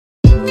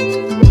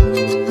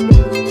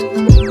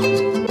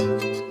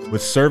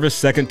With service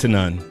second to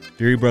none,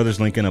 Deary Brothers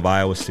Lincoln of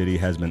Iowa City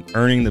has been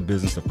earning the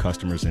business of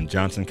customers in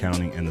Johnson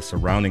County and the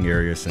surrounding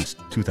area since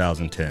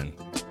 2010.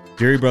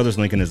 Deary Brothers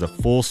Lincoln is a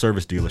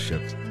full-service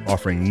dealership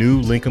offering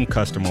new Lincoln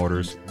custom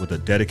orders with a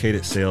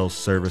dedicated sales,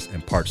 service,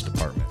 and parts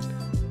department.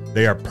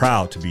 They are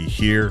proud to be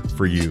here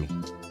for you.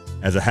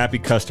 As a happy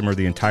customer,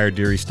 the entire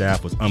Deary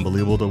staff was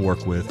unbelievable to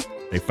work with.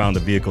 They found the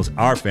vehicles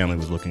our family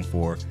was looking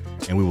for,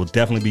 and we will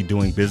definitely be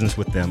doing business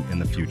with them in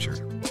the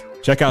future.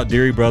 Check out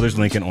Deary Brothers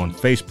Lincoln on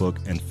Facebook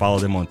and follow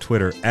them on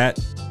Twitter at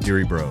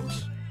Deary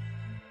Bros.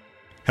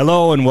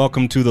 Hello and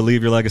welcome to the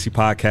Leave Your Legacy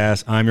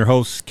podcast. I'm your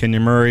host,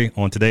 Kenyon Murray.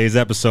 On today's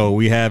episode,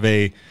 we have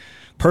a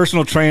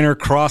personal trainer,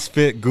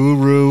 CrossFit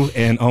guru,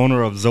 and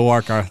owner of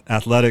ZOARC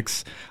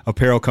Athletics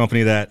apparel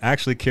company that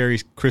actually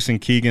carries Chris and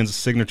Keegan's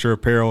signature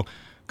apparel,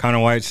 Connor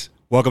Weitz.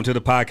 Welcome to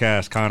the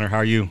podcast, Connor. How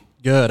are you?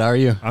 Good. How are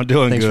you? I'm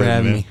doing Thanks good, for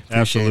having man. me. Appreciate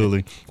Absolutely.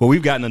 it. Well,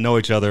 we've gotten to know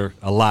each other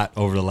a lot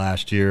over the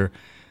last year.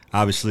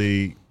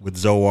 Obviously, with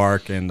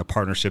ZOARC and the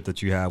partnership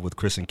that you have with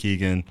Chris and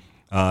Keegan,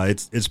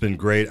 it's been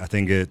great. I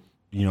think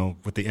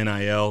with the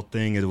NIL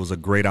thing, it was a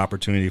great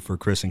opportunity for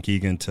Chris and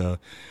Keegan to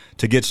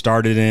get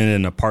started in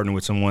and to partner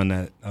with someone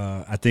that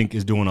I think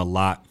is doing a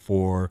lot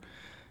for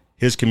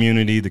his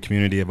community, the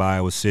community of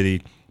Iowa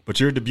City. But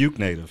you're a Dubuque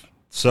native.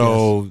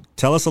 So yes.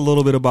 Tell us a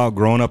little bit about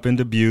growing up in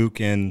Dubuque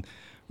and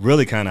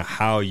really kind of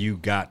how you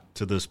got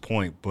to this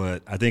point.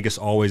 But I think it's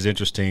always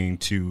interesting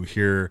to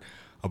hear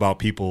about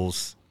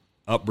people's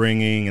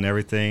upbringing and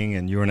everything,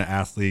 and you're an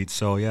athlete.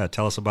 So, yeah,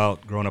 tell us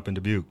about growing up in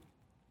Dubuque.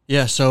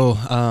 Yeah, so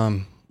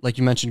like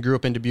you mentioned, grew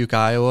up in Dubuque,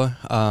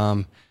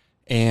 Iowa,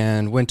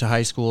 and went to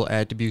high school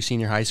at Dubuque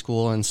Senior High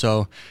School. And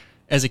so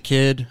as a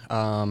kid,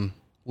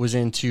 was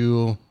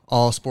into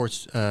all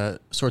sports,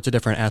 sorts of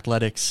different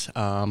athletics,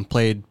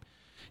 played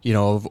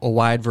a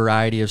wide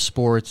variety of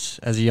sports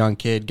as a young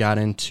kid, got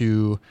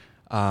into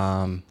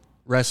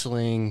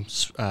wrestling,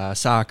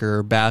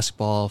 soccer,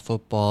 basketball,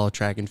 football,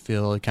 track and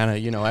field, kind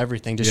of,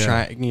 everything, just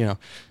trying,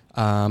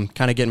 kind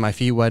of getting my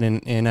feet wet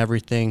in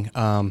everything.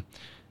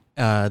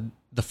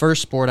 The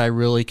first sport I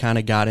really kind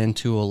of got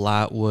into a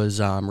lot was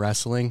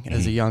wrestling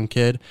as a young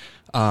kid.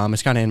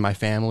 It's kind of in my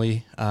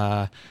family.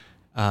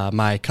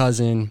 My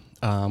cousin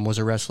was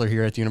a wrestler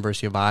here at the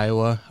University of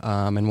Iowa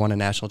and won a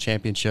national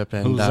championship.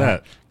 And who's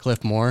that?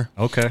 Cliff Moore.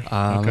 Okay.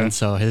 And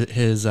so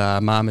his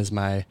mom is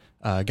my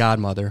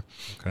godmother,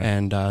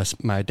 and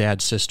my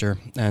dad's sister.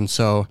 And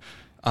so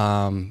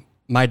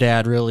my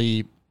dad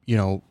really,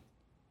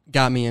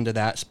 got me into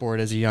that sport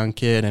as a young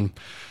kid. And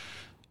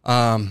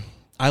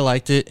I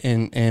liked it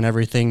and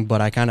everything, but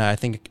I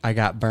think I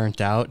got burnt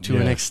out to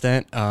an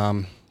extent,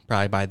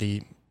 probably by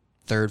the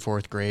third,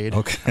 fourth grade.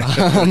 Okay.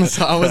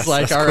 So I was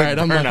like, all right,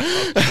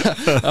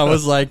 I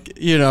was like,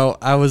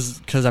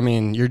 because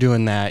you're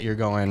doing that, you're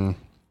going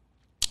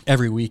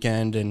every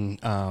weekend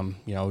and,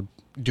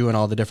 doing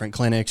all the different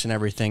clinics and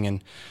everything.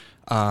 And,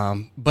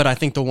 but I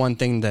think the one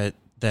thing that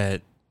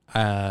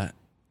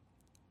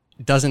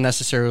doesn't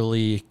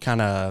necessarily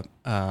kind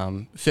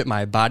of fit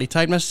my body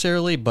type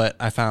necessarily, but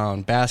I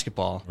found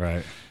basketball.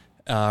 Right.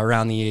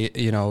 Around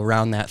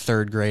that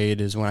third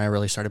grade is when I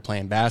really started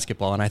playing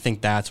basketball, and I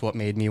think that's what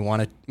made me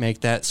want to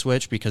make that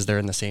switch because they're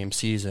in the same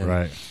season.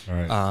 Right.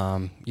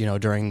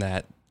 During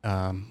that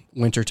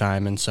winter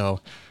time, and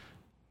so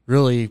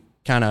really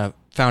kind of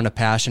found a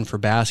passion for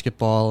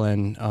basketball,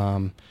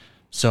 and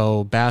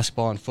so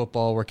basketball and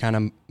football were kind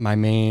of my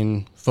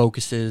main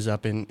focuses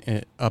up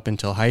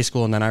until high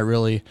school, and then I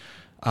really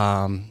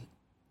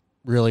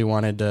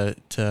wanted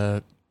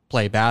to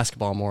play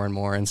basketball more and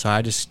more, and so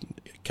I just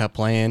kept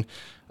playing.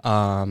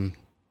 Like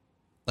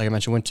I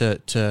mentioned, went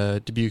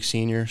to Dubuque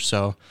Senior,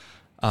 so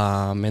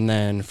and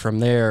then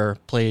from there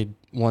played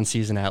one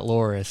season at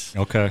Loris.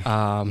 Okay.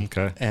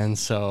 And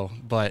so,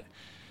 but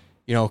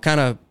kind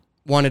of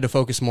wanted to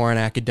focus more on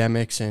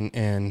academics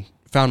and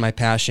found my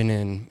passion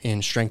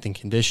in strength and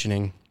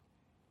conditioning.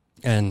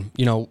 And,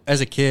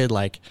 as a kid,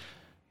 like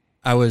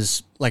I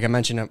was, like I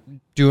mentioned,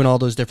 doing all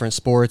those different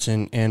sports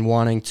and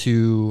wanting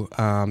to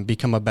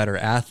become a better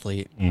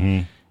athlete.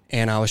 Mm-hmm.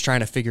 And I was trying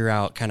to figure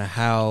out kind of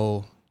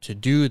how to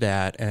do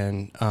that.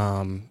 And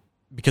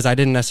because I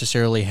didn't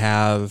necessarily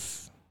have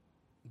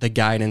the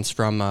guidance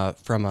from a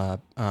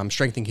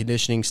strength and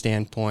conditioning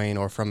standpoint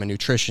or from a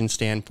nutrition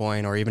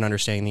standpoint or even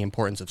understanding the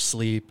importance of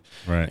sleep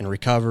and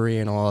recovery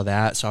and all of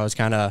that. So I was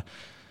kind of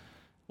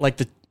like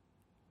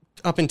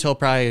up until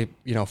probably,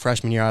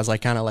 freshman year, I was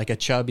like kind of like a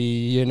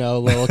chubby,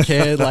 little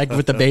kid, like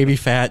with the baby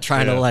fat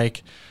trying to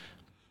like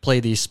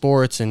play these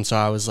sports. And so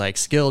I was like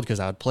skilled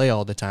because I would play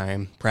all the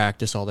time,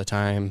 practice all the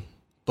time.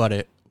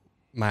 But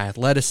my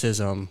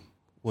athleticism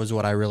was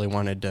what I really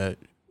wanted to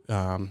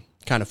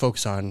kind of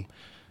focus on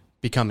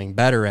becoming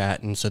better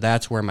at. And so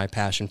that's where my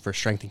passion for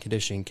strength and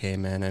conditioning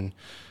came in. And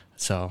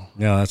so,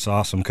 yeah, that's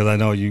awesome. Because I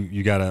know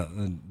you got a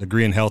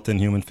degree in health and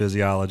human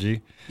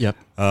physiology. Yep.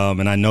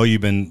 And I know you've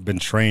been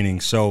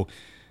training. So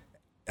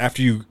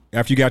after you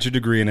got your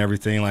degree and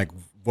everything, like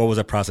what was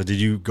that process?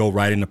 Did you go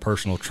right into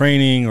personal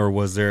training, or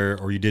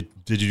did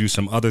you do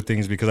some other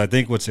things? Because I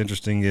think what's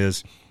interesting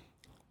is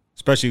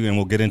especially, and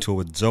we'll get into it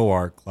with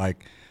ZOARC,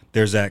 like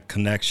there's that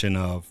connection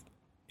of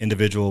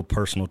individual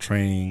personal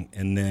training,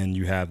 and then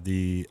you have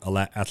the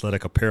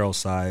athletic apparel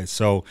side.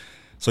 So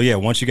yeah,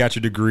 once you got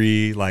your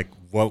degree, like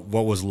what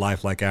was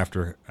life like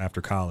after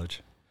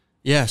college?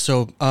 Yeah.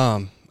 So,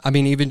 I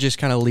mean, even just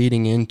kind of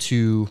leading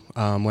into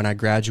when I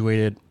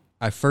graduated,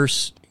 I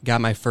first got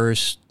my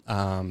first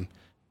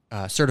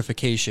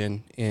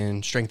certification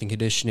in strength and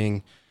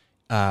conditioning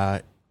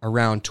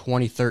around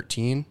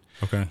 2013.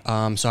 Okay.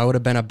 So I would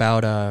have been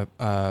about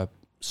a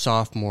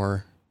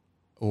sophomore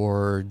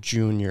or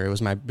junior. It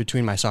was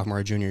between my sophomore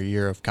and junior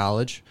year of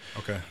college.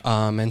 Okay.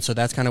 And so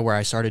that's kind of where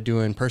I started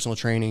doing personal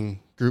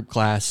training, group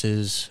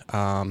classes,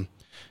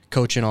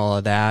 coaching, all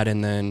of that.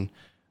 And then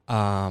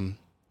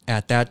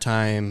at that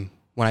time,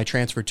 when I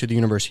transferred to the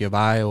University of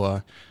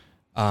Iowa,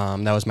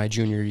 that was my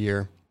junior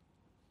year.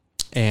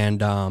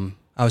 And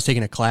I was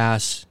taking a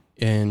class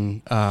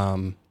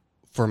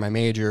for my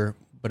major,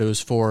 but it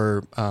was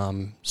for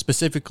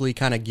specifically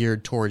kind of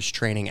geared towards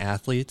training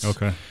athletes.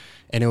 Okay.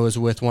 And it was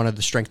with one of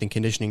the strength and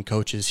conditioning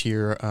coaches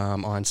here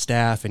on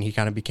staff, and he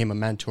kind of became a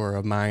mentor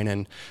of mine.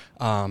 And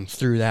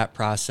through that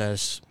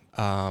process,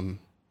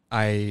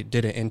 I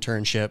did an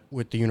internship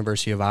with the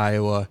University of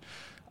Iowa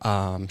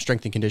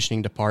strength and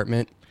conditioning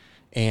department.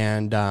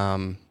 And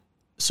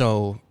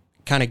so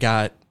kind of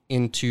got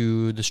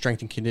into the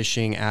strength and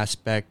conditioning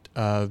aspect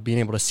of being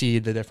able to see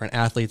the different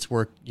athletes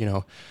work.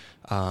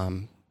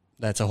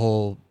 That's a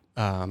whole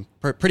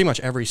pretty much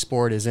every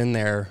sport is in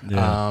there.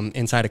 Yeah.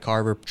 Inside of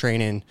Carver,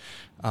 training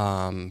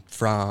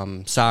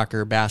from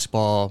soccer,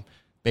 basketball,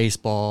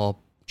 baseball,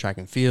 track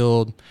and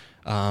field.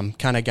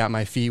 Kind of got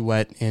my feet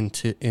wet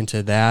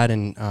into that,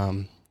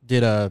 and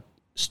did a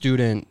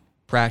student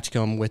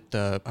practicum with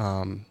the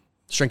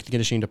strength and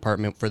conditioning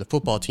department for the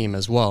football team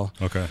as well.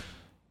 Okay.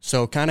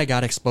 So kind of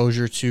got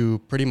exposure to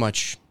pretty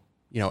much,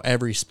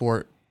 every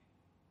sport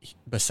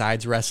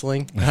besides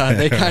wrestling.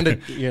 They kind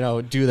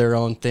of, do their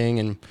own thing.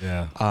 And,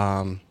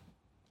 yeah.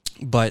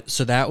 But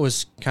so that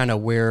was kind of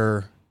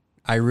where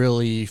I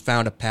really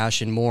found a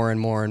passion more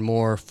and more and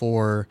more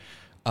for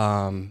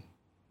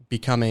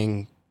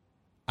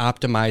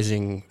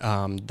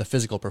optimizing the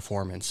physical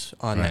performance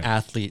on Right. the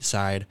athlete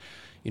side,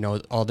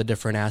 all the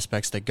different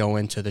aspects that go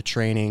into the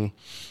training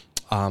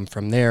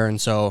from there. And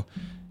so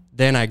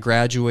then I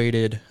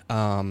graduated,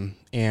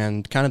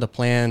 and kind of the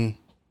plan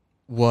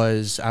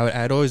was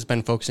I'd always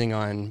been focusing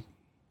on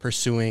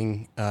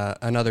pursuing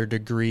another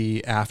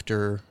degree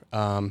after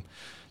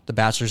the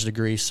bachelor's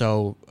degree.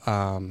 So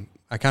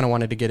I kind of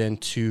wanted to get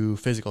into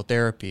physical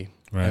therapy.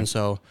 Right. And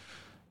so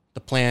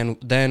the plan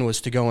then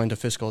was to go into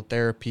physical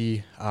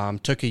therapy,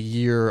 took a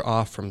year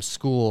off from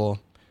school,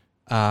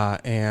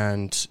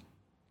 and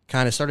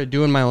kind of started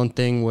doing my own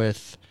thing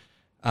with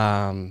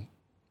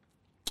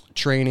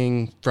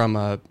training from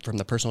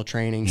the personal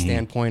training Mm-hmm.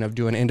 standpoint of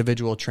doing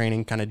individual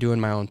training, kind of doing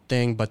my own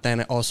thing, but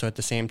then also at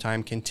the same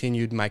time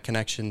continued my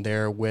connection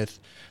there with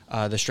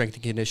the strength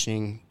and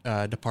conditioning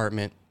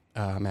department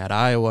at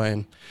Iowa.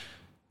 And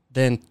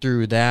then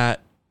through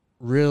that,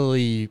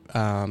 really,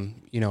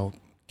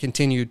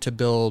 continued to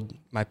build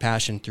my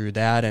passion through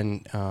that,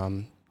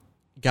 and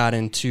got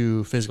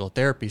into physical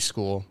therapy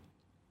school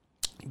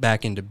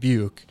back in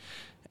Dubuque.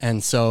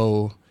 And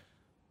so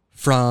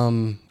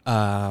from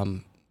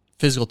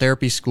physical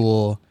therapy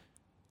school,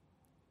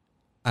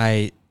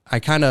 I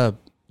kind of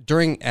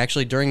during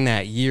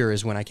that year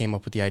is when I came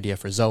up with the idea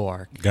for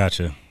ZOARC.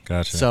 Gotcha.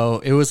 So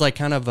it was like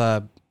kind of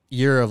a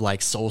year of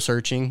like soul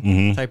searching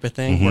Mm-hmm. type of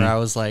thing, Mm-hmm. where I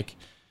was like,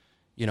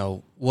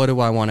 what do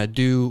I want to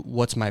do?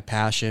 What's my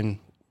passion?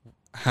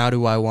 How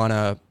do I want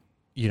to,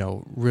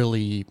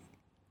 really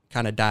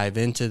kind of dive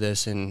into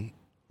this? And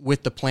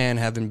with the plan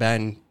having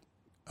been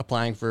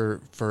applying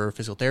for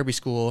physical therapy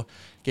school,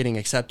 getting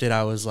accepted,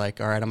 I was like,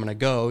 all right, I'm going to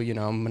go,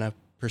 I'm going to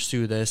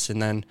pursue this. And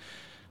then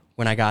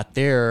when I got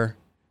there,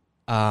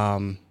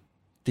 the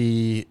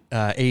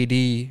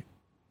AD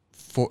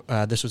for,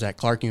 this was at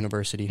Clark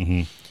University.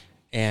 Mm-hmm.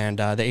 And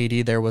the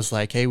AD there was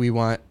like, hey, we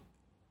want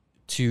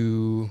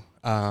to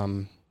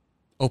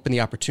open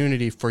the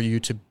opportunity for you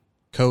to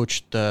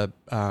coach the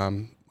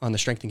on the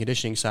strength and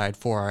conditioning side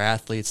for our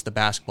athletes, the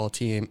basketball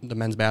team, the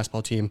men's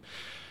basketball team,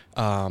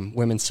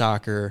 women's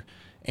soccer,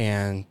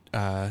 and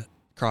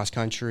cross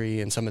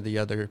country, and some of the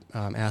other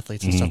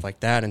athletes and Mm-hmm. stuff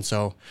like that. And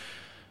so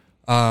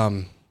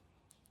I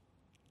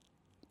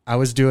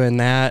was doing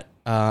that,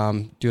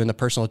 doing the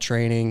personal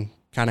training,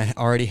 kind of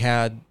already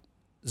had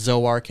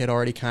ZOARC had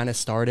already kind of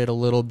started a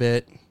little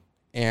bit.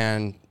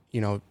 And,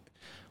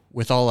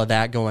 with all of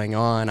that going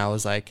on, I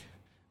was like,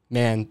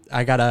 man,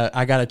 I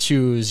gotta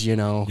choose,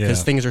 because Yeah.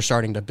 things are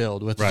starting to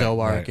build with Right,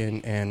 ZOARC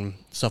right. and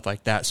stuff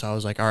like that. So I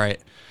was like, all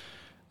right,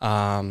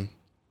 I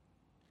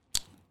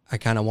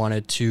kind of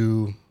wanted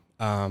to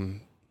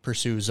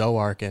pursue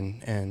ZOARC,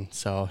 and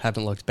so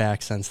haven't looked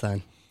back since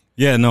then.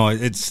 Yeah, no,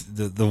 it's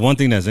the one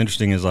thing that's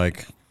interesting is,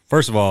 like,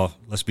 first of all,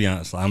 let's be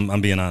honest. I'm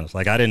being honest.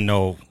 Like, I didn't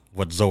know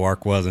what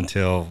ZOARC was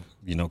until,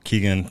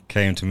 Keegan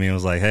came to me and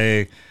was like,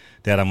 hey,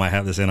 Dad, I might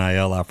have this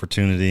NIL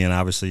opportunity. And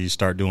obviously you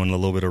start doing a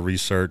little bit of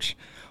research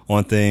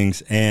on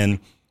things.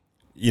 And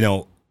you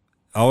know,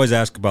 I always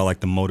ask about like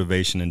the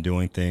motivation in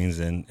doing things,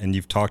 and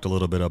you've talked a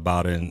little bit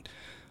about it.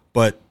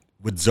 But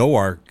with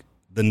ZOARC,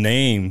 the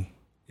name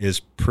is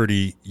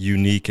pretty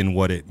unique in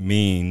what it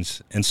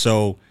means. And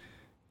so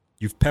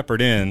you've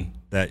peppered in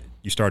that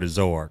you started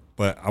ZOARC,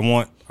 but I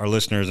want our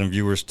listeners and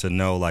viewers to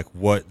know like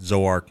what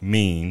ZOARC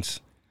means.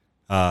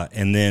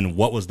 And then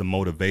what was the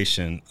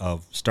motivation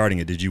of starting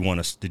it? Did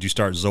you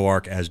start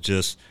ZOARC as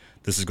just,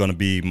 this is going to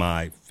be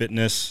my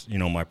fitness,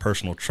 my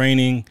personal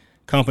training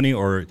company,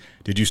 or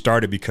did you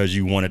start it because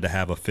you wanted to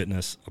have a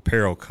fitness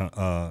apparel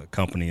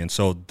company? And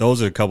so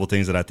those are a couple of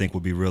things that I think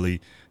would be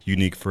really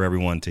unique for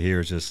everyone to hear,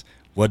 is just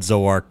what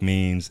ZOARC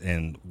means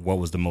and what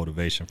was the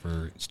motivation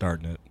for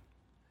starting it.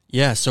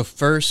 Yeah. So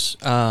first,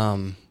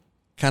 kind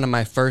of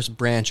my first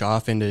branch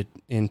off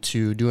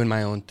into doing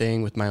my own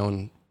thing with my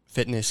own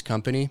fitness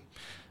company.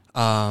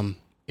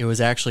 It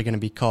was actually going to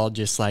be called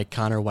just like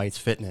Connor Weitz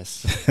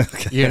Fitness,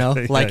 okay.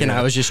 And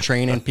I was just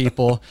training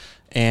people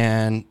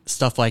and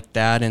stuff like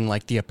that. And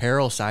like the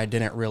apparel side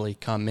didn't really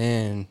come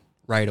in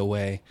right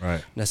away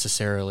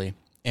necessarily.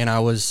 And I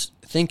was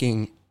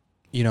thinking,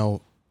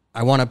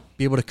 I want to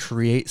be able to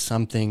create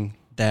something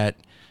that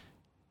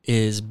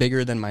is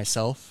bigger than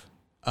myself,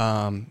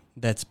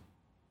 that's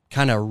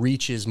kind of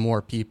reaches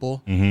more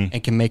people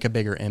and can make a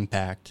bigger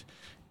impact.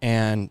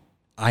 And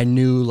I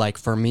knew, like,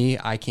 for me,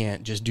 I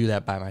can't just do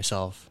that by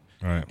myself.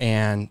 Right.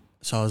 And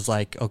so I was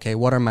like, okay,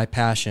 what are my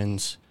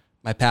passions?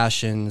 My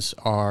passions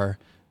are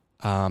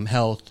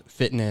health,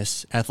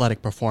 fitness,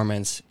 athletic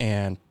performance,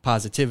 and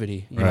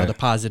positivity, the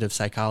positive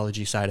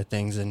psychology side of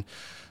things. And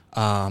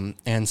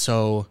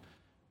so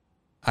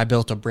I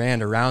built a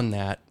brand around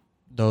that,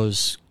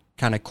 those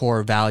kind of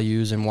core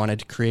values, and wanted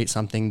to create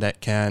something that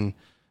can,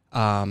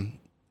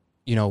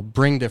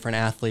 bring different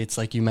athletes,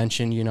 like you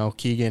mentioned,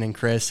 Keegan and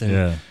Chris,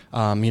 and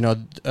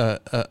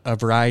a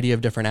variety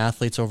of different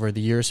athletes over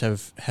the years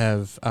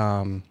have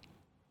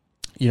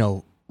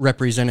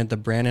represented the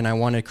brand, and I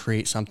want to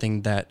create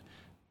something that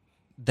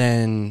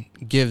then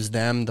gives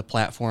them the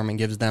platform and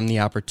gives them the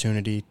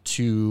opportunity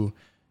to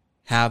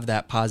have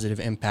that positive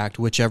impact,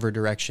 whichever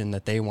direction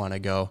that they want to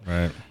go.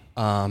 Right.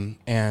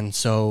 And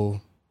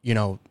so,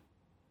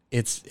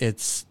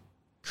 it's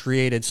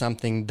created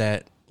something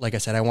that, like I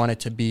said, I want it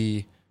to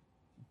be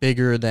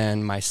bigger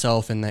than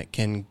myself, and that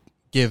can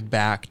give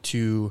back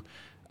to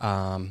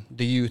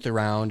the youth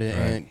around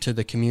and to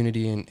the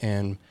community,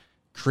 and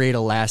create a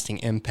lasting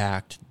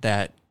impact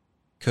that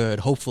could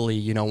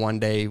hopefully, one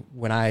day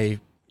when I,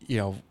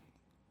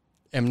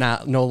 am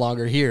no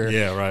longer here,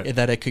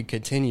 that it could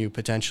continue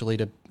potentially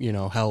to,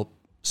 help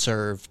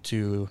serve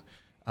to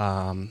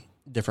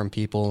different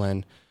people.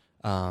 And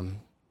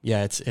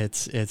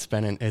it's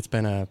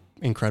been a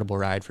incredible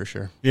ride for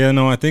sure. Yeah,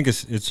 no, I think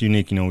it's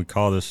unique. We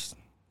call this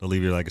the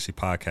Leave Your Legacy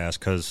podcast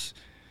because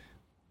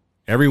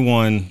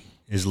everyone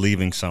is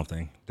leaving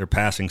something. They're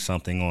passing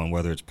something on,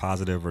 whether it's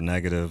positive or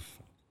negative.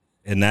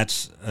 And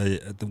that's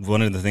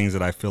one of the things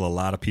that I feel a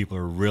lot of people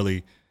are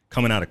really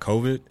coming out of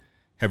COVID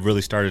have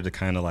really started to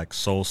kind of like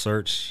soul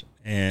search.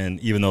 And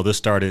even though this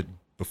started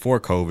before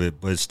COVID,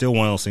 but it's still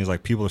one of those things,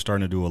 like people are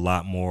starting to do a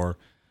lot more.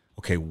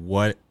 Okay,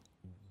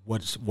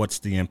 what's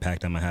the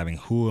impact am I having?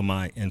 Who am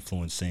I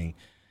influencing?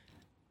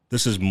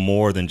 This is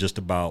more than just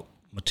about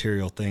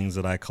material things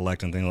that I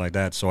collect and things like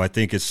that. So I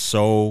think it's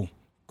so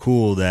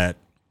cool that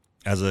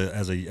as a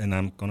and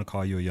I'm going to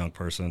call you a young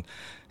person,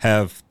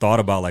 have thought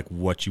about like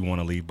what you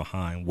want to leave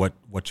behind,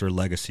 what your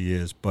legacy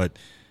is. But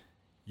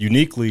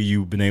uniquely,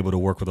 you've been able to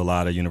work with a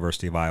lot of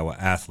University of Iowa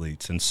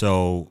athletes. And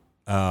so,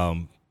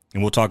 and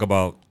we'll talk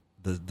about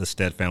the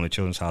Stead Family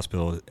Children's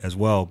Hospital as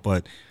well.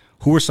 But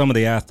who are some of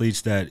the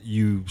athletes that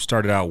you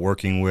started out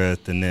working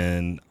with? And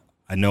then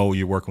I know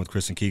you're working with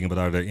Chris and Keegan, but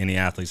are there any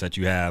athletes that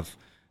you have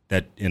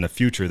that in the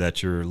future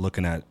that you're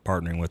looking at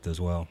partnering with as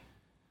well?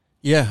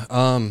 Yeah.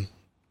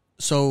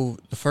 So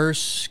the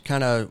first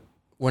kind of,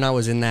 when I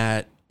was in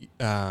that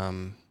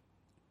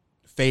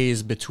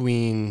phase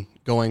between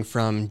going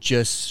from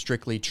just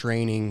strictly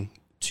training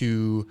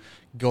to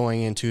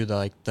going into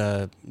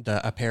the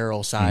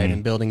apparel side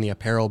and building the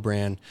apparel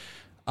brand,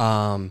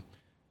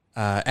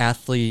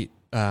 athlete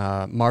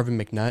Marvin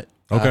McNutt,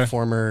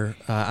 former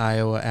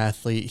Iowa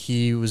athlete,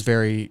 he was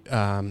very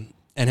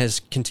and has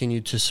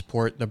continued to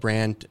support the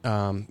brand,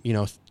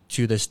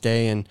 to this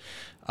day. And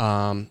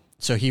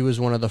so he was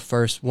one of a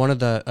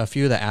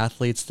few of the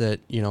athletes that,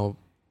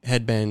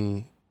 had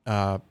been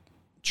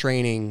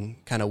training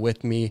kind of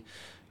with me,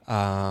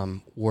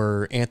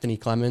 were Anthony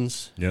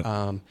Clemens. Yep.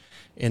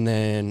 And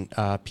then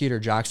Peter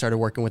Jock started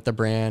working with the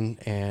brand,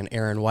 and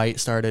Aaron White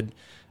started.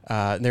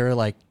 They were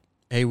like,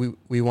 hey,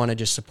 we want to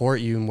just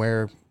support you and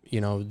wear,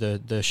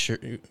 the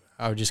shirt.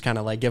 I would just kind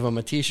of like give them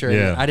a t-shirt.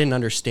 Yeah. I didn't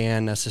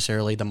understand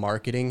necessarily the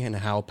marketing and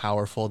how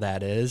powerful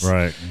that is.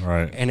 Right.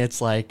 And it's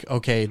like,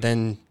 okay,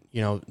 then,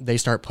 they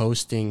start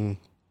posting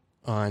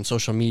on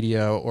social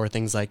media or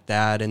things like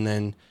that. And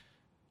then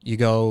you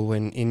go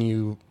and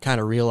you kind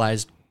of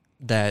realize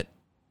that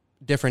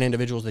different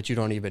individuals that you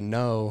don't even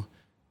know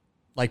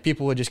like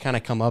people would just kind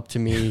of come up to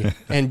me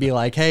and be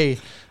like, hey,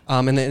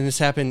 and then this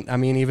happened. I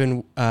mean,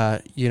 even,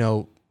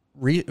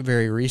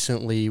 very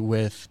recently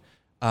with,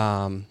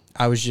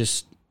 I was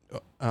just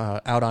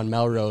out on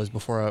Melrose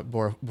before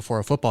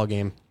a football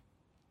game,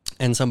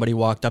 and somebody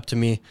walked up to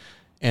me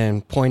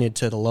and pointed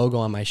to the logo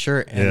on my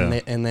shirt,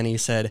 and and then he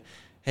said,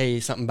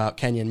 hey, something about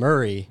Kenyon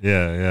Murray.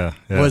 Yeah.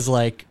 Was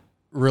like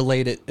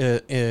related,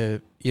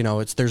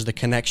 there's the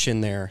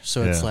connection there.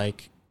 So it's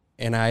like,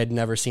 and I had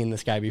never seen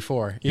this guy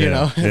before, you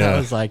know, and I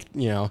was like,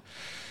 and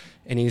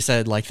he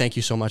said like, thank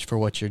you so much for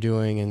what you're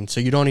doing. And so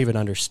you don't even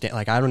understand,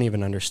 like, I don't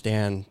even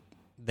understand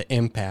the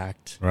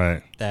impact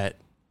that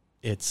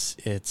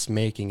it's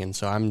making. And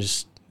so I'm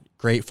just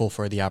grateful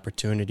for the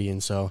opportunity.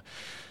 And so,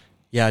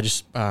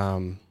 just,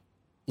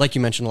 like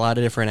you mentioned, a lot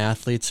of different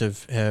athletes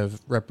have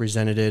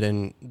represented it.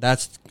 And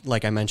that's,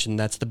 like I mentioned,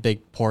 that's the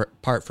big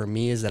part for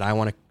me, is that I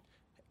want to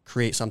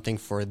create something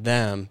for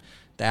them,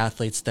 the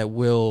athletes that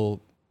will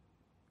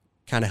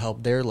kind of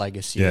help their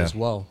legacy as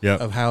well,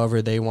 of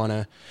however they want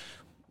to,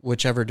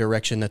 whichever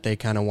direction that they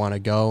kind of want to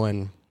go.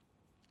 And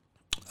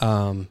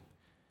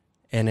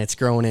it's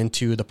grown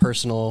into the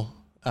personal,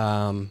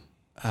 kind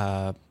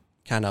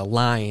of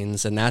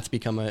lines, and that's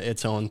become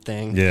its own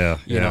thing.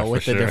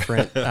 With the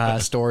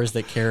different stores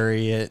that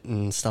carry it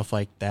and stuff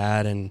like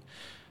that, and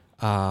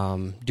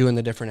doing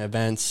the different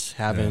events,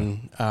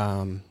 having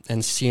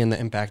and seeing the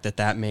impact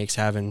that makes,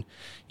 having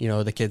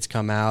the kids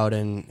come out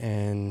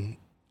and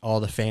all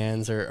the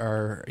fans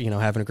are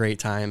having a great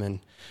time. And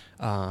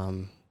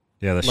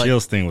the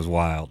Shields thing was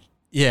wild.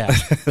 Yeah,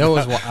 that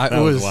was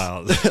that was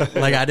wild.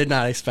 Like, I did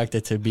not expect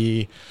it to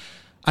be.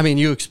 I mean,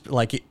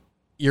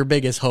 your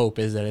biggest hope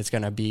is that it's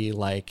going to be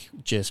like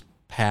just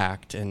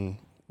packed, and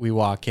we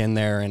walk in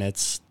there and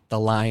the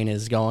line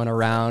is going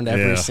around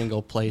every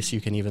single place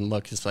you can even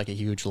look. It's like a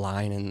huge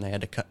line, and they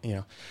had to cut,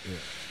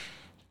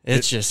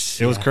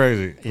 It was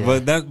crazy. Yeah.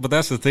 But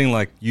that's the thing,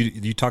 like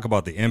you talk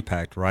about the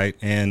impact, right?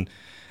 And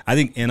I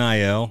think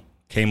NIL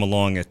came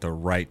along at the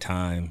right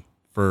time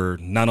for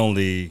not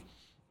only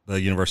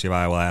the University of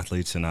Iowa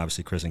athletes and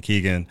obviously Chris and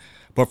Keegan,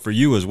 but for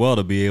you as well,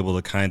 to be able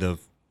to kind of,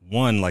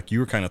 like you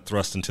were kind of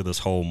thrust into this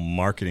whole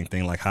marketing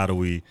thing, like how do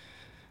we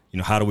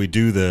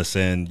do this?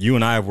 And you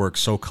and I have worked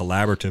so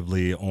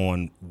collaboratively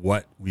on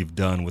what we've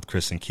done with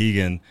Chris and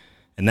Keegan,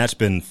 and that's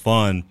been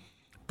fun.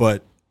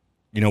 But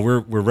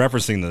we're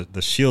referencing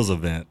the Shields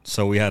event,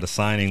 so we had a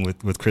signing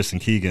with Chris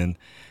and Keegan,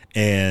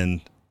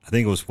 and I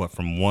think it was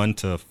from 1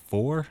 to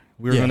 4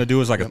 we were going to do. It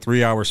was like a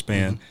 3-hour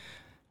span. Mm-hmm.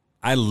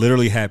 I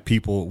literally had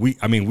people.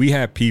 We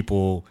had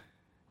people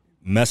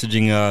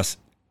messaging us,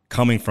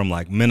 coming from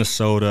like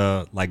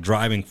Minnesota, like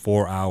driving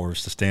 4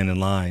 hours to stand in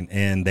line,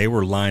 and they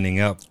were lining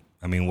up.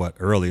 I mean,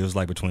 early? It was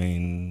like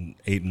between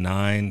 8 and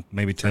 9,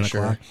 maybe 10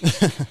 o'clock.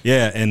 Sure.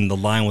 And the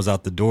line was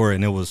out the door,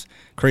 and it was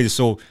crazy.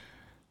 So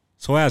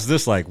ask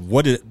this, like,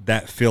 what did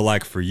that feel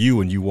like for you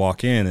when you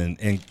walk in?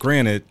 And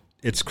granted,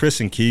 it's Chris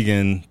and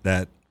Keegan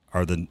that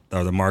are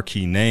the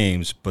marquee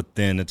names, but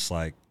then it's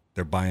like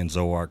they're buying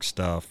ZOARC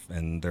stuff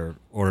and they're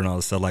ordering all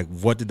this stuff. Like,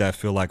 what did that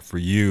feel like for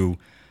you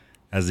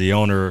as the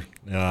owner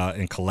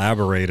and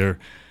collaborator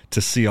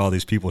to see all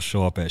these people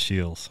show up at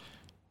Shields?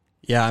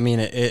 Yeah, I mean,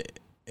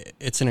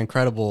 it's an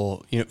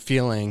incredible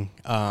feeling,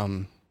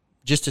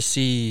 just to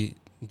see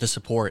the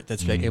support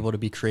that's able to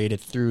be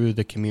created through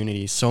the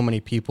community. So many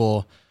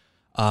people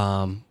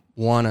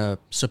want to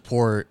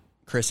support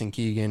Chris and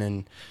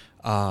Keegan,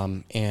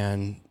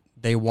 and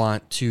they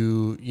want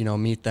to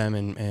meet them,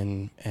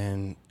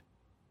 and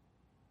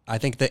I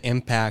think the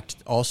impact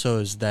also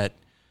is that,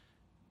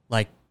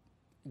 like,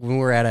 when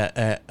we're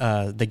at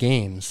the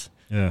games,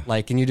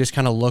 like, and you just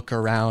kind of look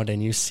around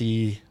and you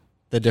see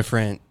the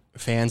different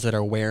fans that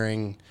are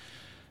wearing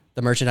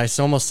the merchandise. It's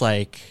almost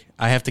like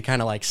I have to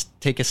kind of like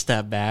take a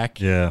step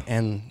back.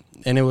 And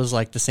it was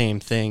like the same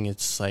thing.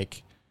 It's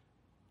like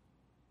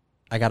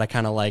I got to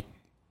kind of like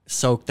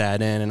soak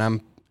that in. And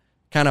I'm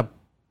kind of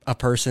a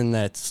person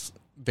that's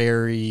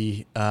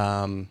very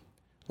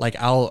like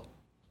I'll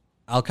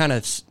kind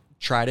of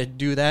try to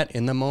do that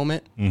in the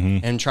moment,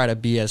 and try to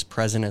be as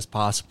present as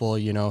possible,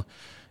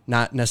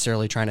 not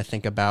necessarily trying to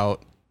think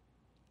about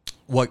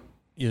what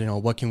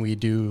can we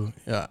do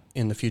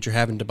in the future,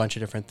 having a bunch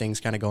of different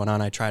things kind of going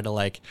on. I try to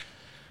like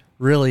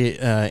really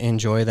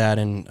enjoy that.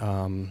 And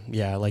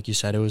like you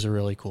said, it was a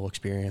really cool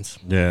experience.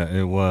 Yeah,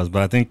 it was.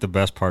 But I think the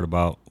best part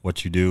about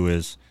what you do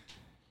is,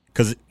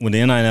 because when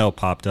the NIL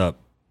popped up,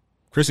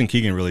 Chris and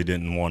Keegan really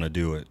didn't want to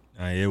do it.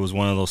 It was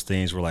one of those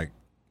things where, like,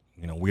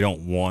 we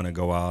don't want to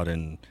go out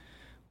and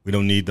we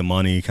don't need the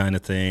money kind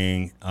of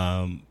thing.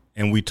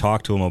 And we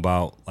talked to them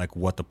about like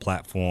what the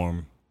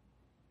platform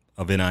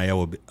of NIL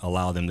would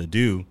allow them to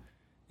do,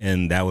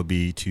 and that would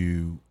be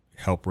to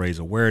help raise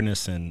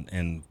awareness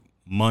and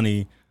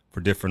money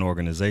for different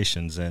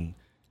organizations. And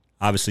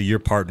obviously you're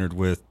partnered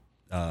with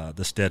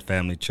the Stead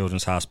Family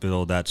Children's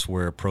Hospital. That's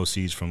where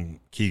proceeds from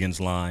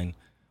Keegan's line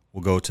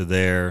will go to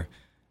there.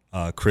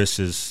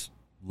 Chris's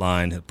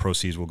line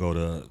proceeds will go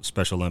to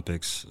Special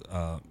Olympics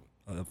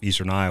of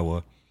Eastern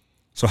Iowa.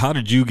 So how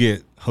did you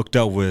get hooked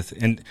up with,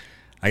 and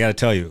I got to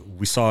tell you,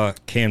 we saw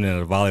Camden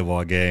at a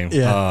volleyball game.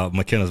 Yeah.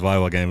 McKenna's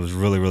volleyball game. It was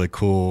really, really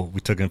cool. We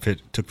took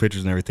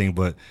pictures and everything,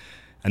 but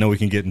I know we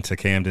can get into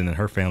Camden and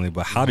her family,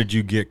 but how did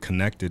you get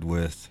connected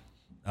with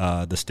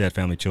the Stead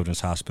Family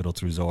Children's Hospital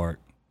through ZOARC?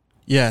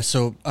 Yeah,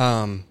 so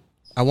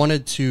I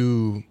wanted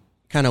to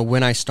kind of,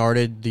 when I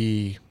started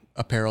the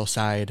apparel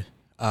side,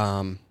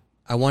 I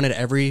wanted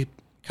every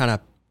kind of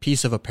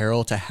piece of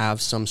apparel to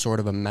have some sort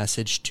of a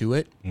message to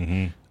it.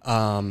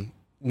 Mm-hmm.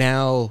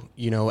 Now,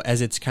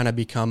 as it's kind of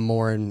become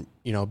more and,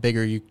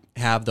 bigger, you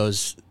have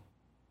those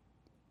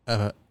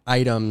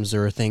items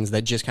or things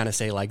that just kind of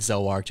say like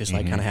ZOARC, just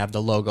like kind of have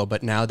the logo.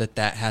 But now that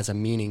has a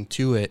meaning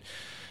to it,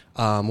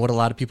 what a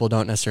lot of people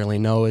don't necessarily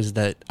know is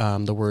that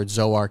the word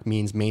ZOARC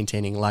means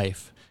maintaining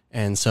life.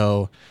 And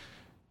so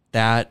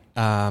that,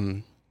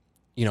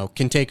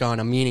 can take on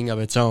a meaning of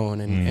its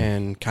own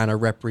and kind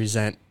of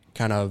represent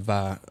kind of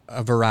a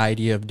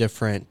variety of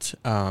different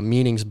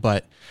meanings.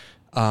 But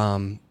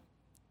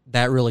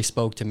that really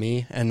spoke to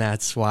me, and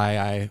that's why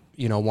I,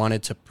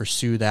 wanted to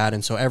pursue that.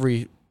 And so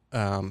every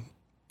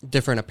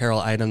different apparel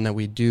item that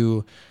we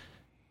do,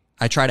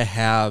 I try to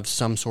have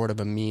some sort of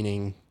a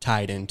meaning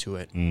tied into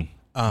it.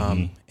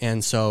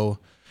 And so,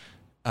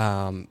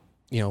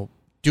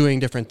 doing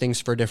different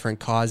things for different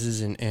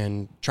causes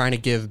and trying to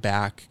give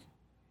back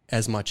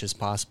as much as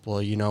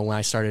possible. When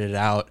I started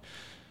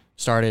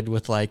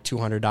with like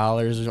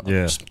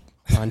 $200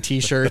 on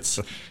t-shirts,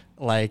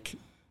 like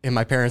in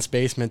my parents'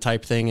 basement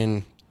type thing.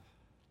 And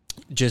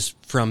just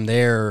from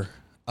there,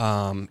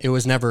 it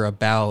was never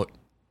about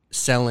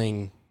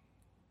selling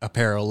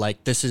apparel. Like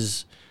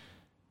it's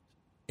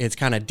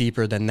kind of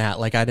deeper than that.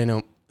 Like I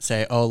didn't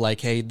say, oh,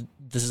 like, hey,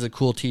 this is a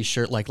cool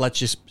t-shirt. Like, let's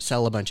just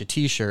sell a bunch of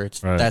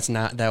t-shirts. Right.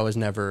 That was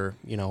never,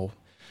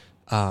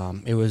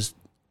 it was,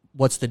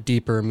 what's the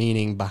deeper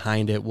meaning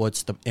behind it?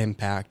 What's the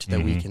impact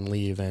that we can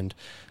leave? And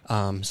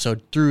so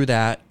through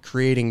that,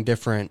 creating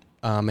different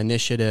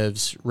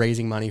initiatives,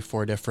 raising money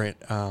for different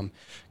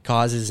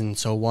causes. And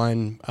so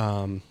one,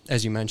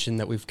 as you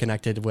mentioned, that we've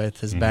connected with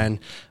has been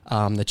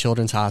the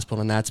Children's Hospital.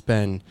 And that's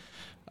been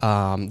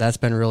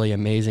really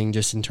amazing,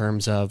 just in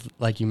terms of,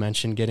 like you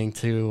mentioned, getting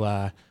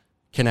to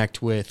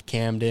connect with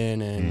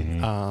Camden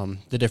and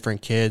the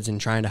different kids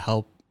and trying to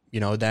help,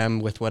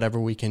 them with whatever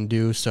we can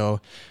do.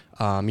 So,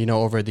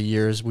 over the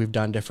years, we've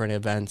done different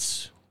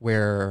events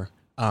where,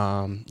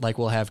 like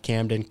we'll have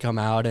Camden come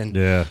out and,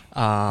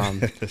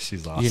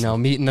 she's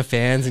awesome. Meeting the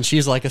fans, and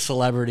she's like a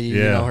celebrity,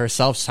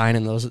 herself,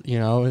 signing those,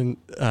 and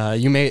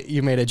you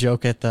made a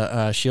joke at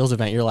the Shields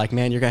event. You're like,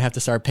 man, you're gonna have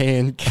to start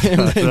paying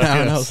Camden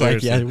now. And I was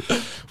like, yeah,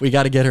 we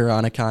got to get her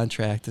on a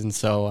contract. And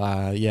so,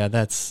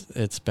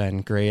 it's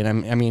been great. I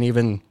mean,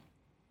 even,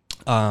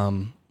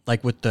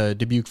 like with the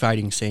Dubuque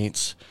Fighting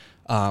Saints,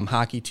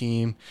 hockey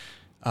team,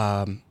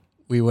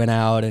 we went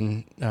out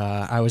and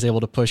I was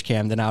able to push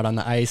Camden out on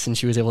the ice, and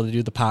she was able to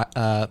do the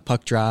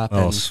puck drop.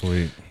 Oh, and,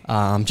 sweet.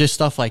 Just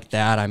stuff like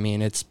that. I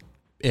mean, it's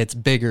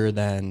bigger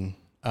than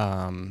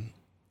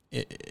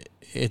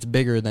it's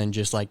bigger than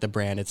just like the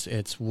brand.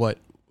 It's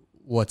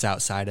what's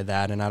outside of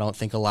that, and I don't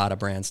think a lot of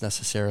brands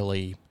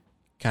necessarily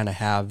kind of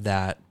have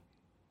that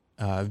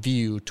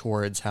view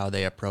towards how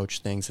they approach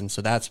things. And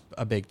so that's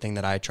a big thing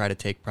that I try to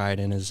take pride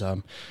in, is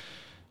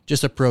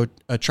just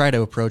try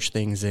to approach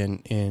things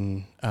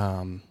in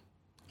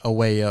a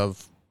way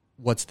of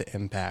what's the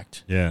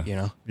impact. Yeah.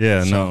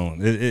 So, no,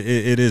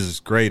 it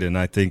is great. And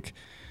I think,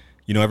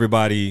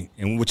 everybody,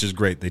 and which is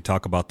great, they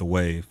talk about the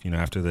wave,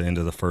 after the end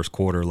of the first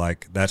quarter,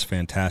 like that's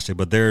fantastic.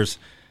 But there's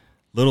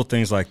little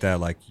things like that,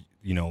 like,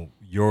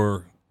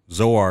 your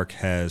ZOARC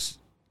has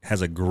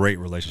a great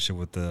relationship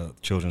with the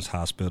Children's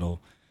Hospital,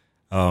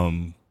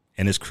 and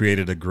it's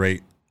created a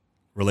great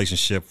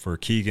relationship for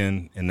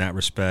Keegan in that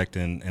respect.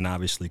 And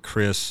obviously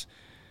Chris,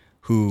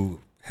 who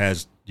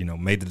has,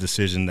 made the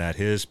decision that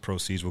his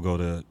proceeds will go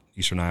to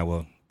Eastern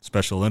Iowa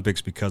Special Olympics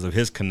because of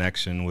his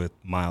connection with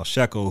Miles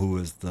Shekel, who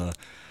is the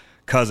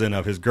cousin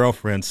of his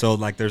girlfriend. So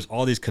like there's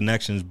all these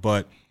connections,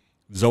 but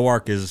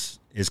ZOARC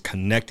is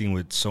connecting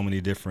with so many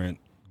different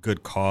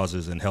good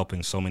causes and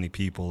helping so many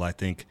people. I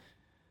think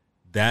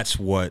that's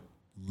what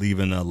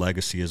leaving a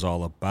legacy is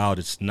all about.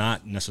 It's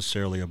not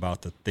necessarily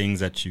about the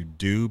things that you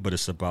do, but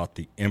it's about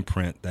the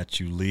imprint that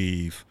you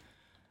leave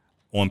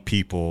on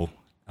people.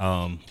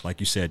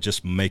 Like you said,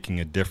 just making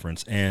a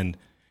difference. And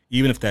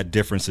even if that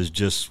difference is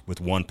just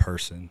with one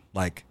person,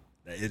 like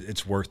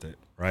it's worth it,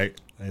 right?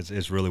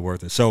 It's really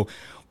worth it. So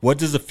what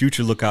does the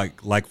future look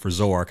like for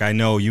ZOARC? I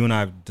know you and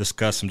I have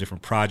discussed some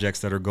different projects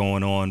that are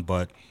going on,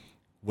 but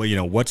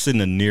what's in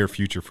the near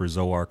future for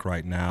ZOARC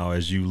right now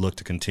as you look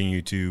to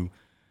continue to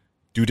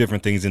do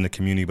different things in the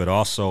community, but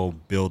also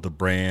build the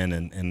brand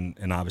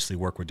and obviously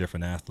work with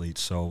different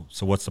athletes. So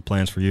what's the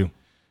plans for you?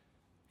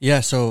 Yeah.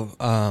 So,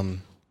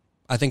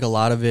 I think a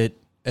lot of it,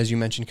 as you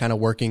mentioned, kind of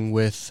working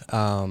with,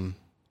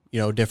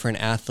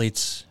 different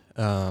athletes,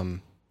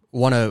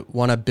 want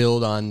to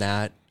build on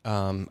that.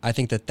 I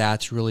think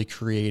that's really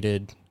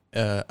created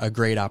a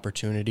great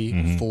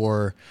opportunity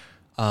for,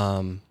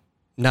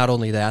 not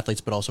only the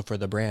athletes, but also for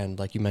the brand,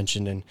 like you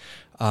mentioned.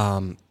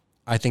 And,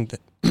 I think that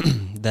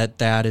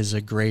that is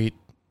a great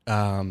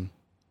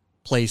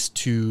place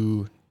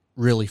to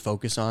really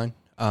focus on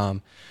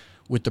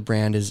with the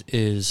brand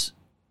is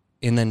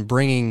and then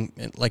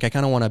bringing, like, I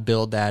kind of want to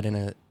build that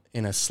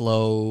in a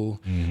slow,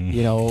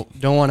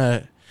 don't want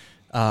to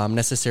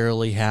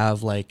necessarily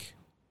have like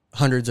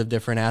hundreds of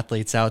different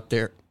athletes out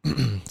there.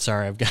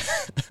 Sorry, I've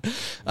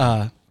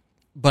got,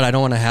 but I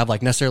don't want to have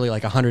like necessarily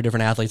like 100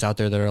 different athletes out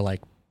there that are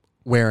like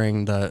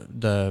wearing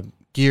the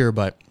gear,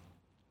 but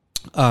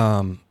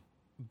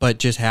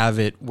just have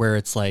it where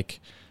it's like,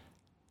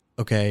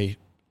 okay,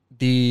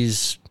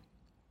 these,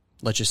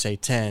 let's just say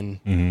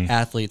 10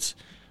 athletes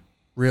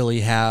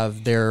really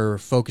have their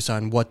focus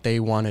on what they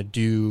want to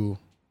do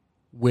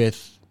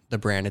with the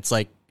brand. It's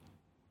like,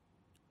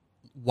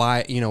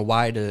 why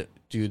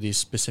do these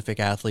specific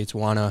athletes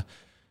want to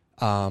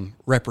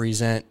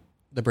represent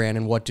the brand,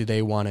 and what do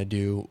they want to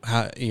do?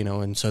 How,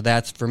 and so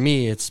that's, for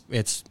me,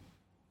 it's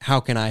how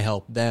can I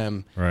help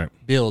them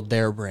build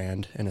their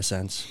brand in a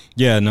sense?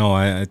 Yeah, no,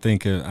 I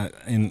think,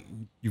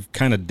 and you've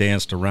kind of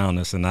danced around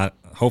this, and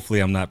hopefully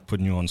I'm not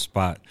putting you on the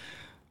spot.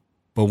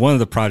 But one of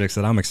the projects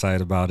that I'm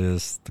excited about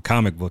is the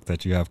comic book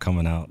that you have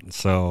coming out.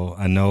 So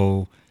I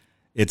know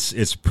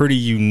it's pretty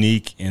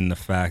unique in the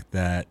fact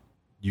that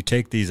you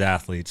take these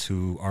athletes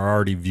who are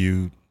already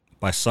viewed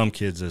by some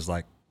kids as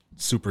like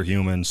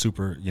superhuman,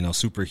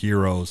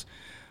 superheroes,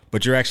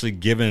 but you're actually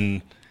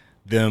giving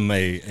them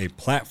a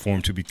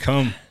platform to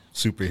become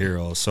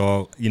superheroes.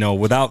 So,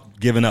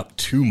 without giving up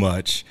too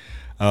much,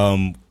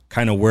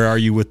 kind of where are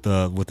you with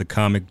the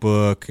comic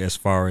book as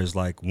far as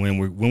like when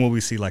will we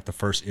see like the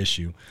first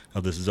issue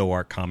of this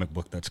ZOARC comic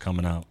book that's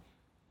coming out?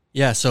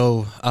 Yeah,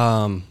 so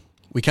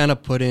we kind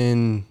of put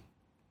in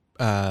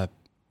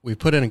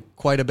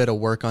quite a bit of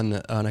work on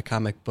a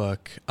comic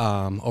book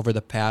over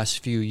the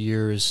past few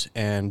years,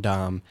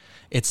 and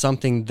it's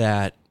something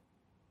that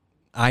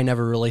I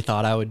never really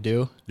thought I would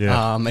do.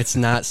 Yeah. It's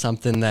not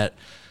something that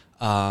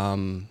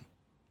an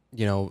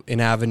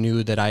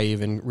avenue that I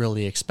even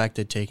really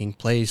expected taking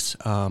place.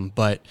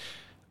 But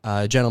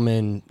a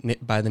gentleman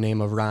by the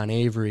name of Ron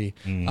Avery,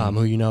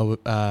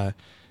 who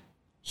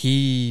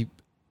he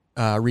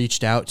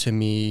reached out to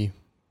me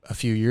a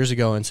few years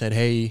ago and said,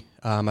 "Hey,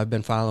 I've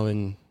been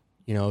following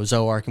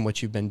ZOARC and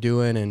what you've been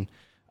doing, and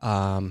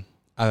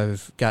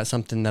I've got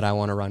something that I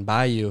want to run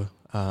by you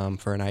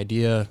for an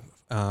idea."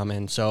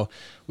 And so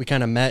we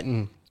kind of met,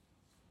 and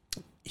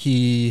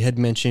he had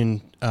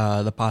mentioned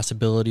the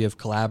possibility of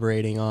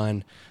collaborating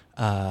on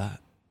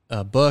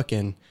a book.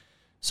 And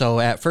so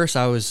at first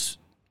I was,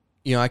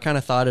 I kind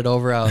of thought it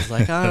over. I was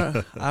like,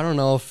 I don't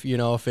know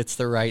if it's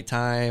the right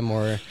time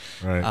or,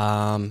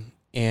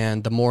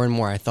 and the more and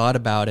more I thought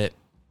about it,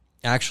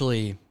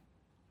 actually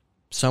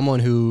someone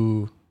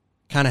who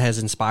kind of has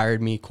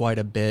inspired me quite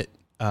a bit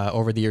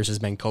over the years has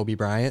been Kobe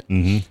Bryant.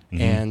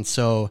 And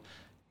so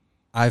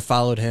I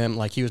followed him,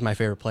 like he was my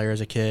favorite player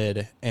as a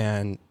kid.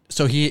 And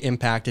so he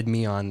impacted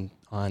me on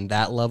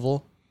that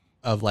level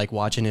of like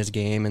watching his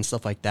game and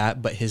stuff like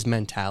that. But his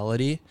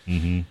mentality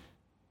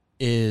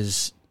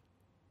is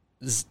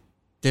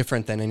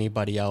different than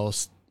anybody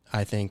else,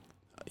 I think,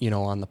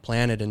 on the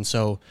planet. And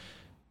so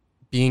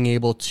being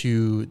able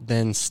to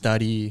then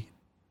study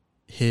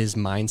his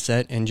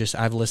mindset, and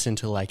I've listened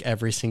to like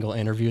every single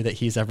interview that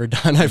he's ever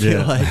done, I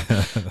feel like,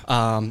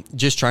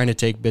 just trying to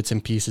take bits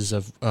and pieces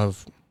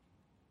of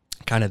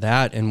kind of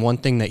that. And one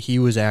thing that he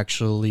was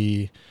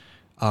actually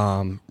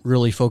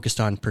really focused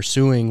on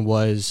pursuing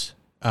was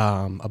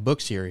a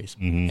book series.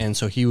 And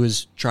so he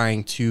was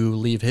trying to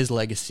leave his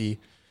legacy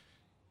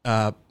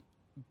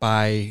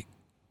by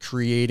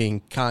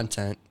creating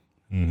content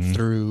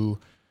through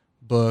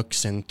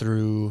books and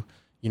through,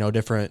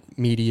 different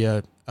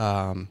media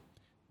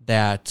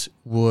that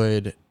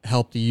would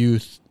help the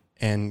youth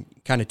and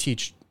kind of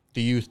teach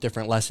the youth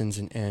different lessons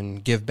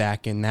and give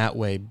back in that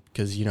way.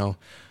 Because,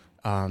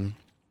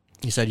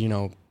 he said,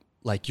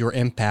 like your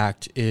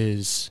impact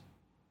is,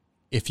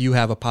 if you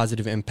have a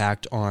positive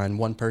impact on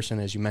one person,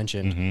 as you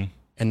mentioned,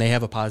 and they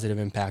have a positive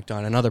impact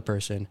on another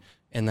person,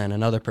 and then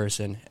another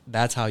person,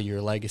 that's how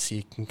your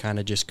legacy can kind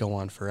of just go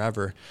on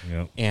forever.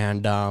 Yep.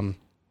 And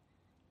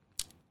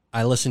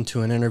I listened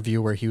to an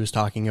interview where he was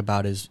talking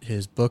about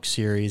his book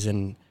series,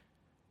 and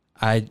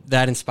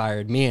that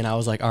inspired me, and I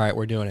was like, all right,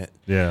 we're doing it.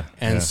 Yeah.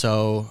 And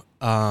so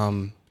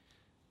from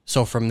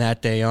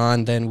that day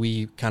on, then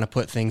we kind of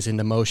put things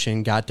into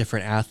motion, got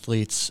different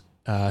athletes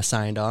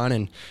signed on,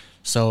 and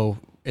so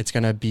it's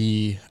going to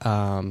be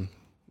Keegan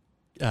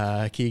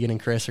and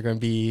Chris are going to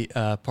be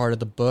part of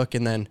the book,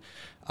 and then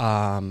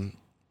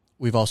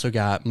we've also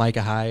got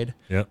Micah Hyde,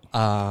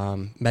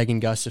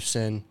 Megan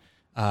Gustafson,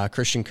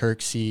 Christian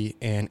Kirksey,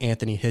 and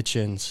Anthony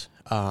Hitchens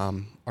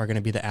are going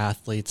to be the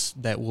athletes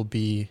that will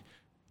be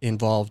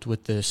involved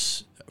with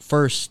this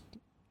first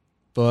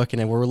book, and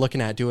then we're looking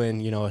at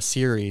doing a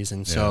series.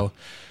 And so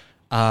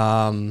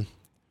I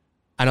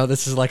know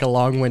this is like a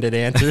long-winded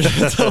answer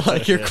to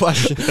like your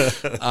question,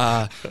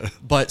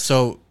 but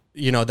so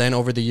then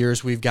over the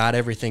years we've got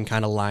everything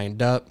kind of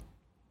lined up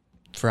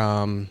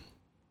from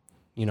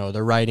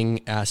the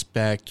writing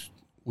aspect.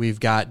 we've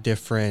got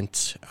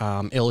different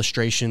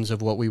illustrations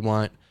of what we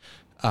want,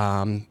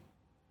 from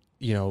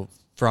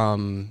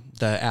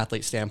the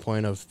athlete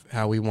standpoint of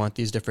how we want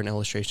these different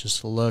illustrations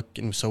to look.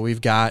 And so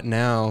we've got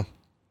now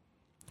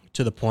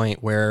to the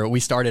point where we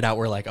started out,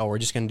 we're like, we're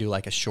just going to do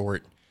like a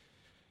short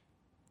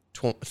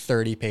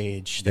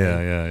 30-page thing.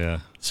 Yeah.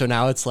 So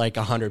now it's like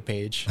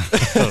 100-page. I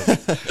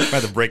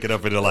had to break it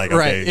up into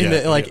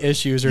like,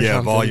 issues or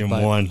something. Volume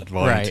 1,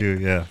 volume 2.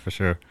 Yeah, for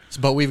sure.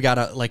 But we've got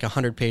a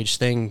 100-page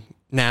thing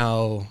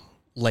now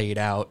laid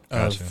out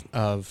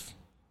of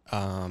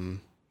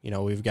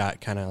we've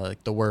got kind of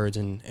like the words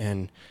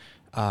and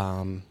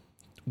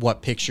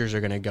what pictures are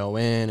going to go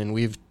in. And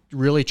we've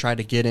really tried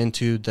to get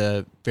into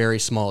the very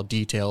small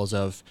details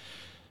of,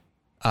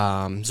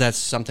 that's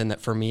something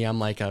that for me, I'm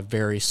like a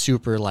very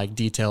super like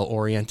detail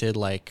oriented,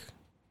 like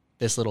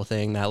this little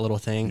thing, that little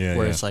thing,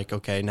 it's like,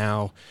 okay,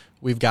 now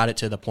we've got it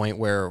to the point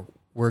where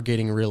we're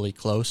getting really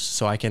close.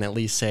 So I can at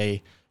least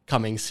say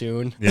coming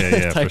soon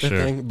type of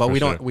thing, but we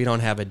don't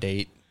have a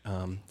date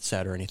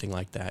set or anything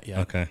like that yet.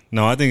 Okay.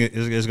 No, I think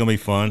it's going to be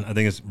fun. I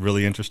think it's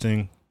really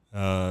interesting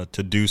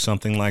to do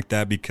something like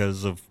that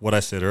because of what I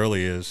said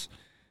earlier is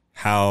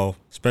how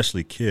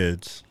especially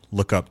kids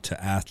look up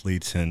to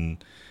athletes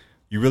and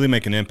you really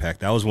make an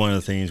impact. That was one of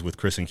the things with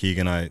Chris and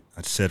Keegan I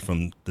said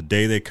from the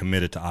day they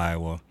committed to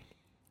Iowa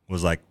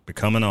was like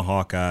becoming a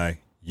Hawkeye,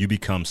 you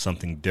become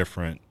something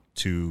different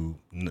to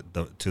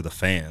the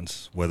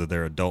fans, whether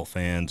they're adult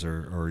fans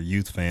or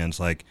youth fans,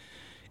 like,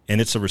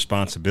 and it's a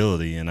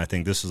responsibility. And I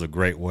think this is a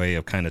great way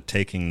of kind of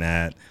taking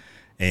that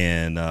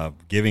and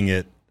giving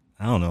it,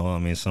 I don't know, I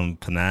mean, some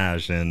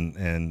panache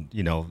and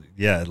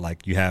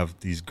like you have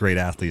these great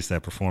athletes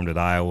that performed at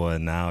Iowa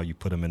and now you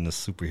put them in the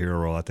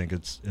superhero role. I think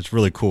it's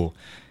really cool.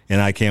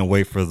 And I can't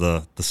wait for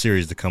the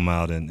series to come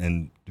out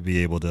and to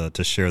be able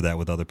to share that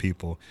with other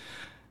people.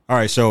 All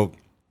right, so,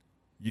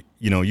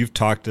 you've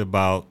talked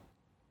about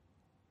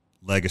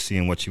legacy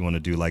and what you want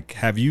to do. Like,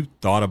 have you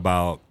thought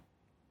about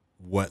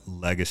what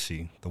the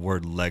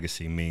word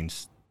legacy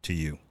means to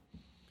you?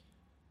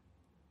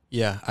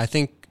 Yeah, I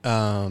think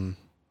the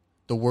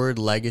word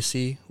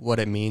legacy, what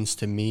it means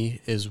to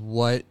me is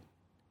what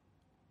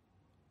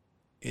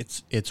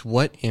it's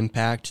what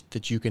impact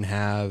that you can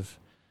have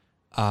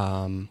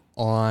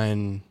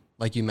on,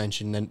 like you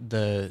mentioned,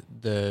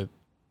 the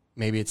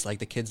maybe it's like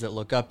the kids that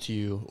look up to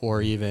you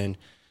or even,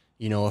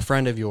 a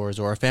friend of yours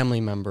or a family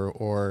member,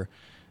 or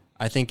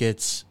I think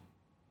it's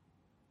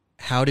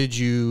how did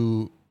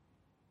you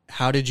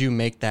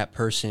make that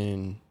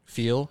person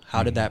feel?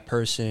 How did that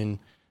person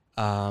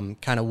kind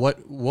of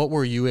what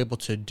were you able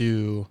to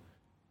do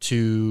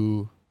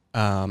to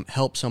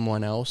help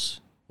someone else,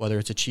 whether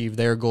it's achieve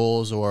their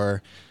goals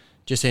or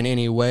just in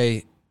any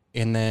way,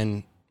 and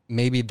then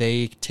maybe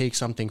they take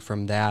something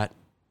from that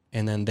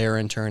and then they're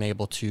in turn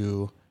able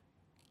to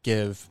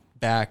give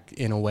back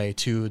in a way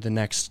to the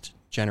next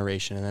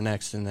generation and the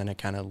next, and then it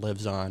kind of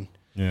lives on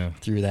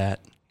through that.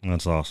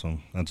 That's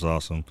awesome.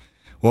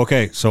 Well,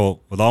 okay, so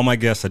with all my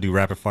guests, I do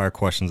rapid-fire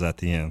questions at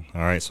the end. All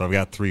right, so I've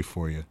got 3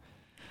 for you.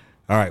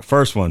 All right,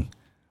 first one.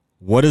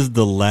 What is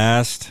the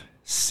last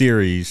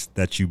series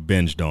that you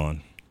binged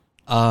on?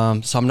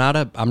 So I'm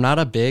not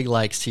a big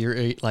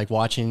like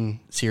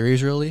watching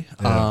series really.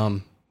 Yeah.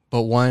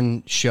 But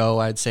one show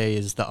I'd say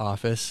is The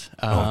Office.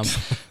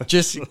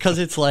 Just because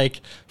it's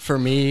like, for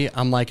me,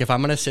 I'm like, if I'm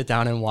going to sit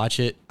down and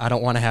watch it, I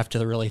don't want to have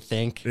to really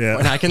think. Yeah.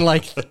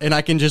 And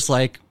I can just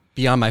like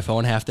be on my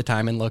phone half the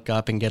time and look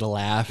up and get a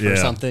laugh or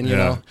something, you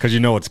know? Because you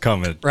know what's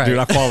coming. Right. Dude,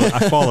 I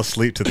fall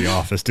asleep to The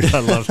Office, dude. I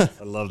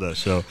love that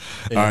show.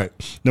 Yeah. All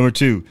right. Number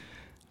 2,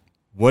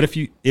 what if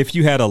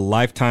you had a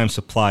lifetime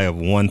supply of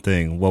one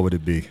thing, what would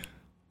it be?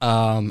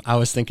 I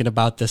was thinking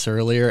about this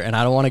earlier, and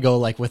I don't want to go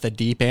like with a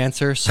deep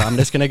answer, so I'm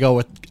just going to go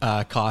with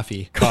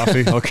coffee.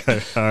 Coffee?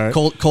 Okay. All right.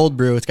 Cold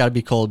brew. It's got to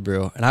be cold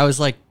brew. And I was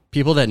like,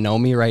 people that know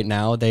me right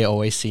now, they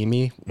always see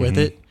me with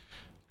it.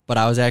 But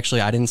I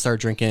didn't start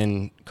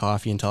drinking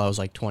coffee until I was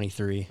like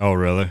 23. Oh,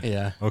 really?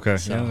 Yeah. Okay.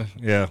 So.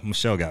 Yeah.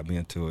 Michelle got me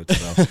into it.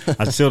 So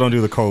I still don't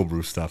do the cold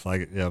brew stuff.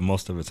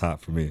 Most of it's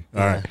hot for me.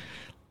 All right.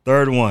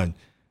 Third one.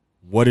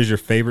 What is your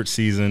favorite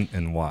season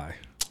and why?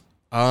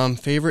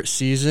 Favorite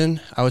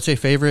season, I would say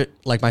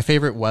my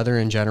favorite weather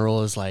in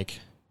general is like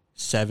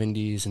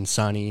 70s and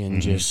sunny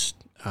and just,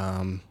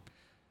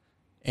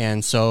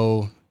 and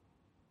so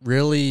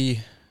really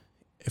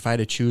if I had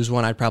to choose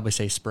one, I'd probably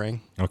say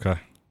spring. Okay.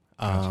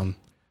 Gotcha.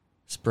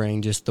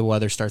 Spring, just the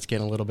weather starts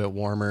getting a little bit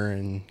warmer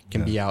and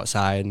can be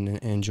outside and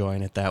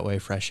enjoying it that way,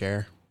 fresh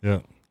air.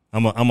 Yeah.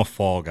 I'm a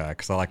fall guy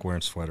because I like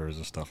wearing sweaters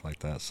and stuff like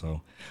that.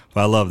 So,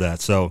 but I love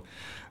that. So,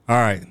 all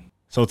right.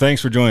 So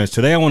thanks for joining us.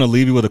 Today I want to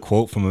leave you with a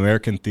quote from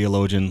American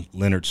theologian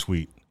Leonard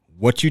Sweet.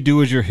 What you do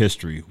is your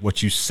history.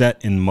 What you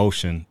set in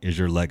motion is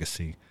your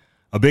legacy.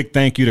 A big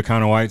thank you to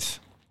Connor Weitz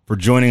for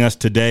joining us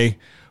today.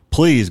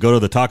 Please go to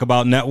the Talk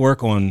About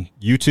Network on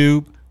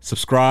YouTube,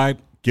 subscribe,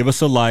 give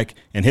us a like,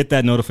 and hit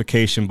that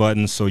notification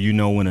button so you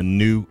know when a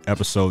new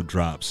episode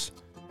drops.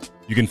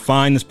 You can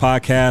find this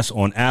podcast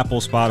on Apple,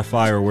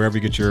 Spotify, or wherever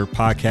you get your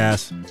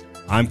podcasts.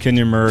 I'm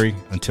Kenyon Murray.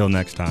 Until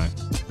next time.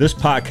 This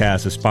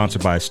podcast is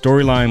sponsored by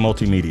Storyline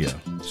Multimedia.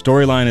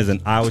 Storyline is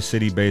an Iowa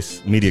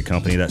City-based media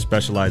company that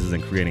specializes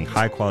in creating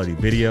high-quality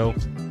video,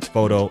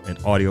 photo,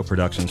 and audio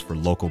productions for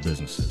local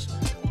businesses.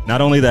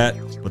 Not only that,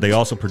 but they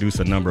also produce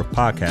a number of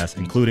podcasts,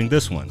 including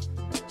this one.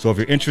 So if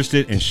you're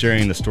interested in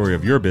sharing the story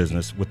of your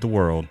business with the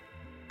world,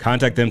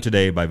 contact them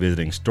today by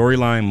visiting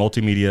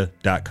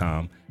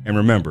StorylineMultimedia.com. And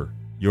remember,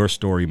 your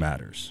story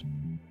matters.